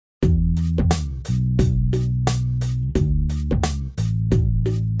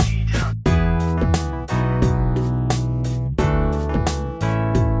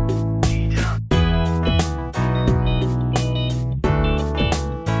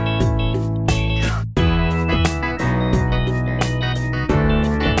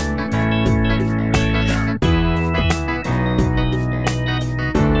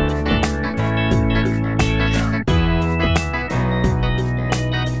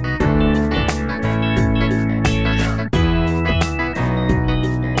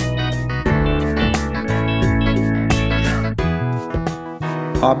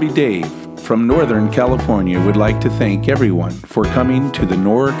Hobby Dave from Northern California would like to thank everyone for coming to the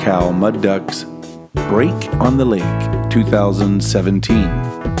NorCal Mud Ducks Break on the Lake 2017.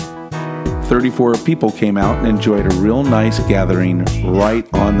 34 people came out and enjoyed a real nice gathering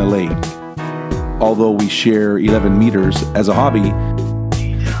right on the lake. Although we share 11 meters as a hobby,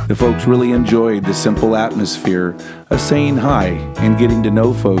 the folks really enjoyed the simple atmosphere of saying hi and getting to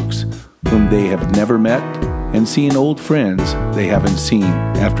know folks whom they have never met and seeing old friends they haven't seen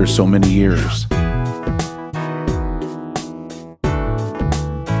after so many years.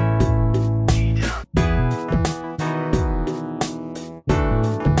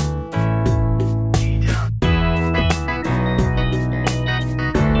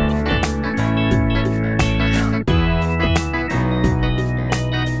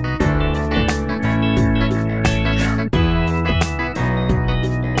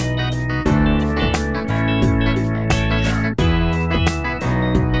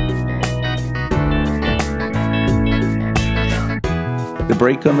 The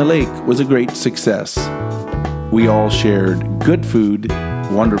break on the lake was a great success. We all shared good food,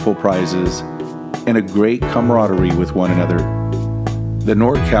 wonderful prizes, and a great camaraderie with one another. The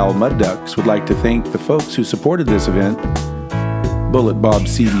NorCal Mud Ducks would like to thank the folks who supported this event: Bullet Bob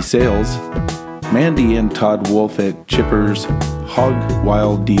CV Sales, Mandy and Todd Wolf at Chipper's Hog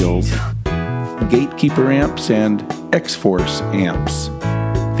Wild Deals, Gatekeeper Amps, and X-Force Amps.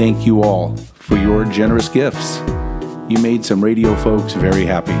 Thank you all for your generous gifts. You made some radio folks very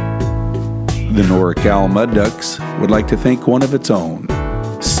happy. The NorCal Mud Ducks would like to thank one of its own,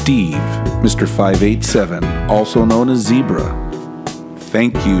 Steve, Mr. 587, also known as Zebra.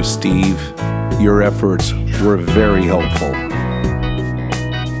 Thank you, Steve. Your efforts were very helpful.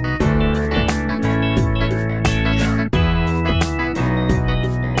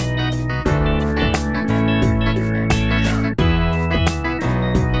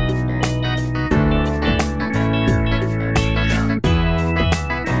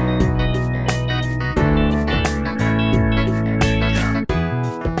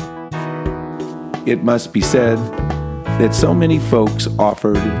 It must be said that so many folks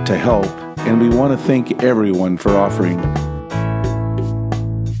offered to help, and we want to thank everyone for offering.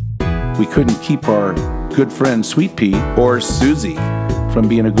 We couldn't keep our good friend Sweet Pea or Susie from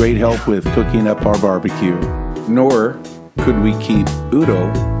being a great help with cooking up our barbecue, nor could we keep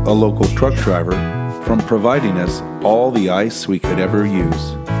Udo, a local truck driver, from providing us all the ice we could ever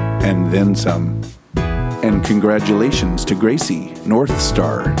use, and then some. And congratulations to Gracie, North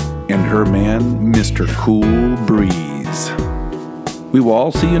Star, and her man, Mr. Cool Breeze. We will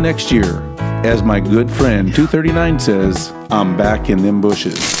all see you next year. As my good friend 239 says, I'm back in them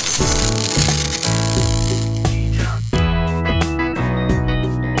bushes.